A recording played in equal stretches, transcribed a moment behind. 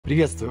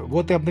Приветствую!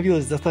 Вот и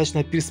обновилась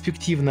достаточно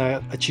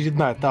перспективная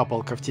очередная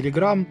тапалка в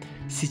ТЕЛЕГРАМ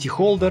CITY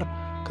Holder,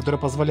 которая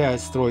позволяет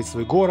строить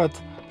свой город,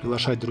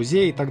 приглашать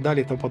друзей и так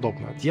далее и тому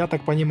подобное. Я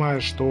так понимаю,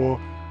 что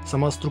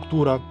сама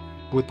структура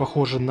будет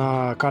похожа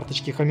на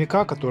карточки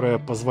хомяка, которые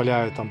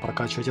позволяют там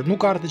прокачивать одну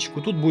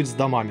карточку. Тут будет с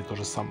домами то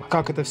же самое.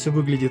 Как это все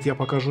выглядит, я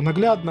покажу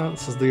наглядно.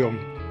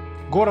 Создаем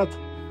город,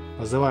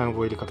 называем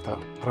его или как-то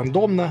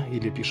рандомно,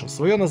 или пишем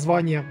свое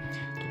название.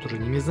 Тут уже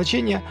не имеет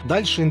значения.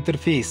 Дальше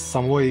интерфейс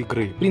самой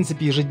игры. В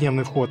принципе,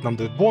 ежедневный вход нам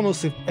дает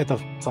бонусы. Это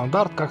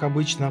стандарт, как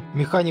обычно.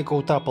 Механика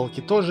у тапалки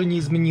тоже не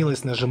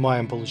изменилась.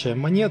 Нажимаем, получаем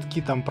монетки,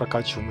 там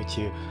прокачиваем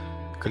эти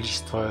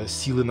количество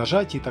силы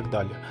нажатий и так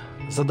далее.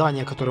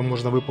 Задания, которые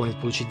можно выполнить,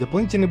 получить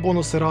дополнительные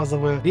бонусы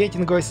разовые.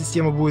 Рейтинговая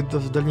система будет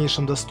в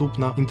дальнейшем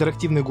доступна.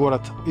 Интерактивный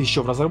город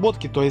еще в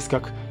разработке, то есть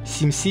как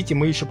SimCity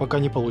мы еще пока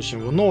не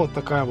получим его. Но вот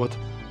такая вот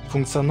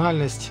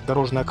функциональность,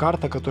 дорожная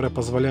карта, которая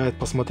позволяет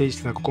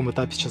посмотреть, на каком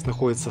этапе сейчас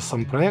находится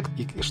сам проект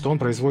и что он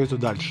производит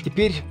дальше.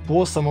 Теперь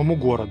по самому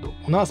городу.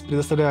 У нас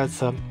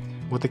предоставляются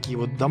вот такие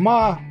вот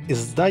дома,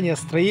 здания,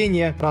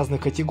 строения в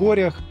разных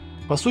категориях.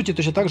 По сути,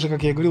 точно так же,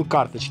 как я говорил,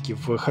 карточки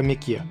в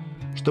хомяке.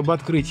 Чтобы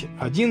открыть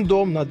один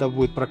дом, надо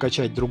будет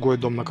прокачать другой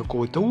дом на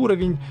какой-то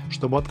уровень.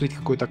 Чтобы открыть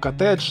какой-то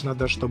коттедж,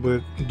 надо,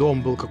 чтобы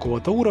дом был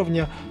какого-то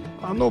уровня.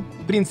 Оно,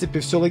 в принципе,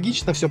 все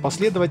логично, все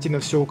последовательно,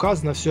 все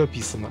указано, все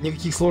описано.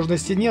 Никаких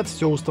сложностей нет,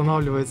 все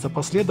устанавливается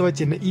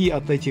последовательно. И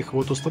от этих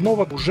вот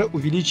установок уже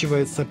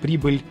увеличивается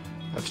прибыль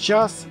в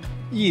час.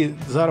 И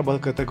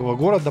заработок этого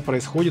города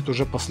происходит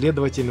уже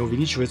последовательно,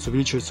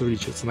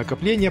 увеличивается.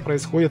 Накопление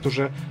происходит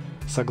уже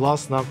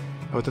согласно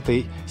вот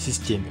этой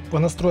системе. По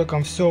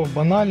настройкам все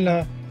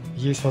банально.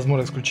 Есть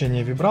возможность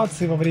включения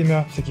вибраций во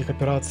время всяких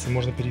операций.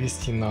 Можно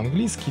перевести на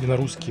английский или на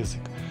русский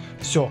язык.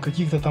 Все,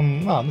 каких-то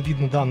там,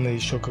 видно данные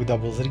еще, когда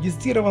был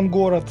зарегистрирован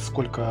город,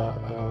 сколько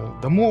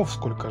домов,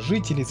 сколько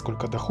жителей,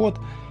 сколько доход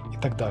и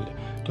так далее.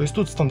 То есть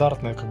тут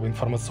стандартный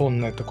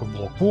информационный такой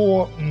блок.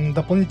 По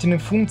дополнительным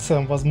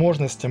функциям,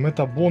 возможностям,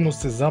 это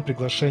бонусы за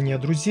приглашение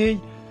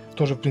друзей.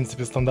 Тоже, в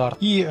принципе, стандарт.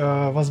 И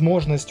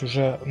возможность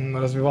уже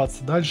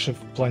развиваться дальше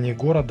в плане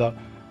города,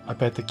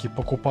 опять-таки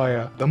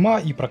покупая дома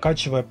и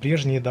прокачивая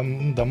прежние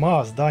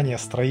дома, здания,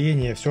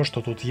 строения, все,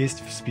 что тут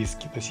есть в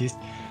списке, то есть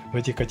в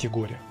этих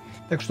категориях.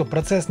 Так что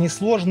процесс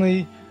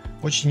несложный,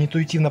 очень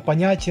интуитивно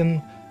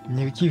понятен,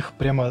 никаких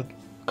прямо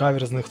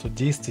каверзных тут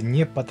действий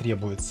не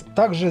потребуется.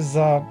 Также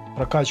за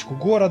прокачку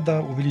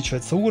города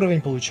увеличивается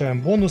уровень,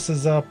 получаем бонусы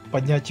за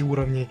поднятие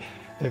уровней.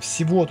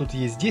 Всего тут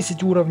есть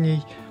 10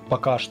 уровней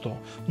пока что.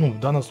 В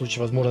данном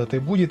случае, возможно, это и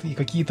будет. И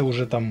какие-то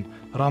уже там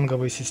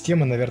ранговые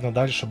системы, наверное,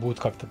 дальше будут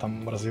как-то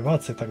там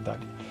развиваться и так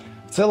далее.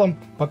 В целом,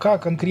 пока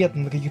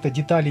конкретно каких-то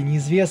деталей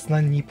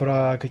неизвестно, ни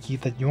про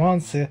какие-то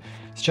нюансы.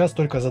 Сейчас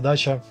только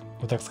задача,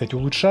 так сказать,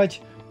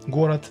 улучшать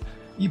город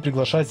и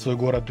приглашать в свой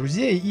город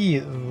друзей.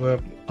 И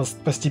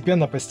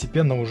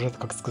постепенно уже,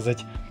 как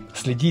сказать,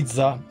 следить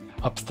за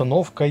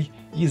обстановкой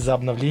и за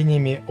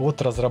обновлениями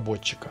от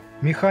разработчика.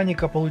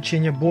 Механика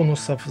получения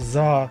бонусов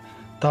за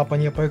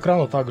тапание по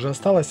экрану также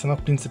осталась. Она,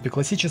 в принципе,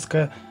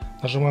 классическая.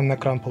 Нажимаем на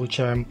экран,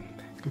 получаем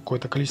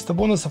какое-то количество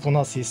бонусов. У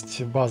нас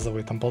есть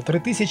базовые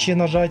 1500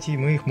 нажатий.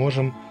 Мы их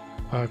можем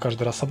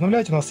каждый раз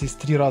обновлять. У нас есть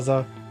 3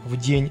 раза в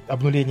день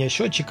обнуление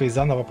счетчика и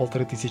заново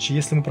 1500.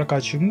 Если мы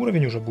прокачиваем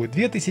уровень, уже будет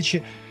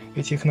 2000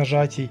 этих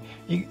нажатий.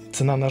 И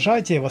цена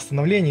нажатия,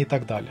 восстановления и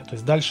так далее. То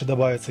есть дальше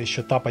добавится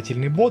еще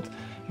тапательный бот,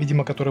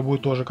 видимо, который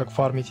будет тоже как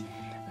фармить.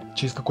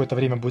 Через какое-то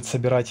время будет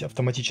собирать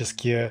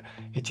автоматически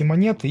эти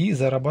монеты и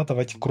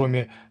зарабатывать,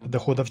 кроме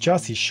дохода в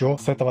час, еще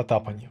с этого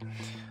тапания.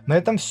 На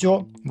этом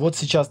все. Вот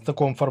сейчас в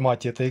таком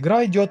формате эта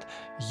игра идет.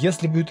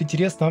 Если будет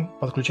интересно,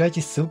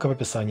 подключайтесь, ссылка в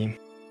описании.